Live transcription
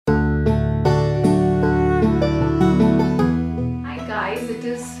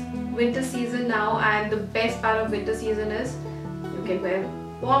winter season now, and the best part of winter season is you can wear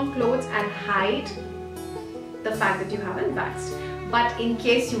warm clothes and hide the fact that you haven't waxed. But in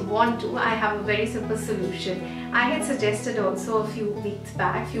case you want to, I have a very simple solution. I had suggested also a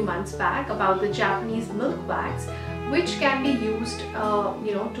few months back about the Japanese milk wax, which can be used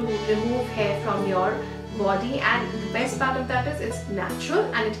to remove hair from your body, and the best part of that is it's natural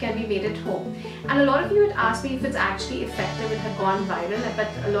and it can be made at home. And a lot of you had asked me if it's actually effective. It had gone viral, but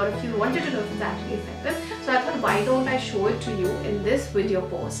a lot of you wanted to know if it's actually effective. So I thought, why don't I show it to you in this video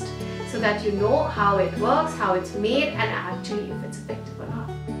post so that you know how it works, how it's made, and actually if it's effective or not.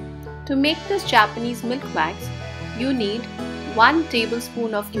 To make this Japanese milk wax, you need 1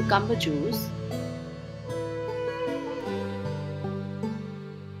 tablespoon of cucumber juice,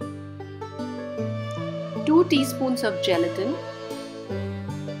 2 teaspoons of gelatin,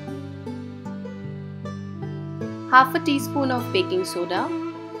 half a teaspoon of baking soda,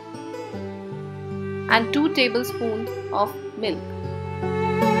 and 2 tablespoons of milk.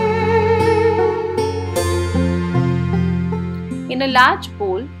 In a large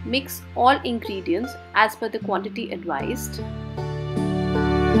bowl, mix all ingredients as per the quantity advised.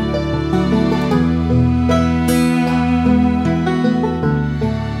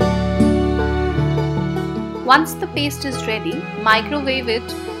 Once the paste is ready, microwave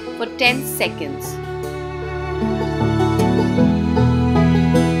it for 10 seconds.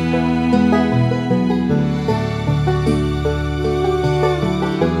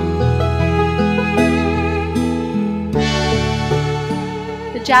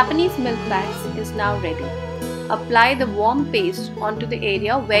 The Japanese milk wax is now ready. Apply the warm paste onto the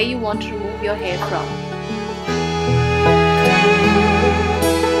area where you want to remove your hair from.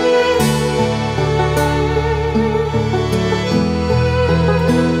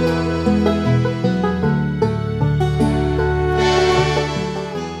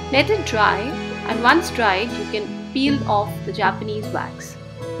 Let it dry, and once dried, you can peel off the Japanese wax.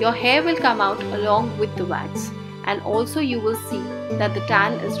 Your hair will come out along with the wax, and also you will see that the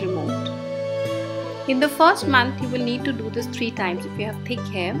tan is removed. In the first month, you will need to do this 3 times if you have thick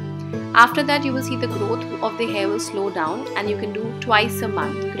hair. After that, you will see the growth of the hair will slow down, and you can do twice a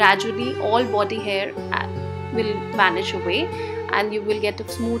month. Gradually, all body hair will vanish away and you will get a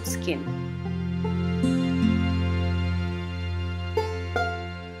smooth skin.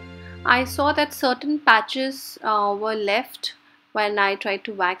 I saw that certain patches were left when I tried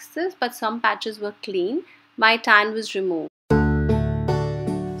to wax this, but some patches were clean. My tan was removed.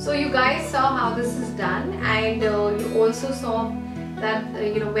 So you guys saw how this is done, and you also saw that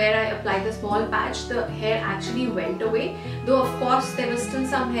where I applied the small patch, the hair actually went away. Though of course there were still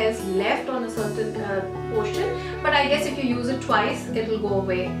some hairs left on a certain portion, but I guess if you use it twice, it will go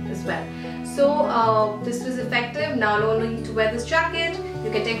away as well. So this was effective. Now no need to wear this jacket.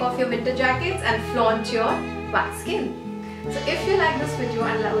 You can take off your winter jackets and flaunt your wax skin. So if you like this video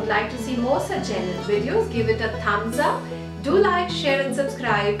and would like to see more such videos, give it a thumbs up. Do like, share and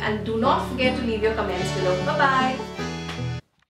subscribe, and do not forget to leave your comments below. Bye bye.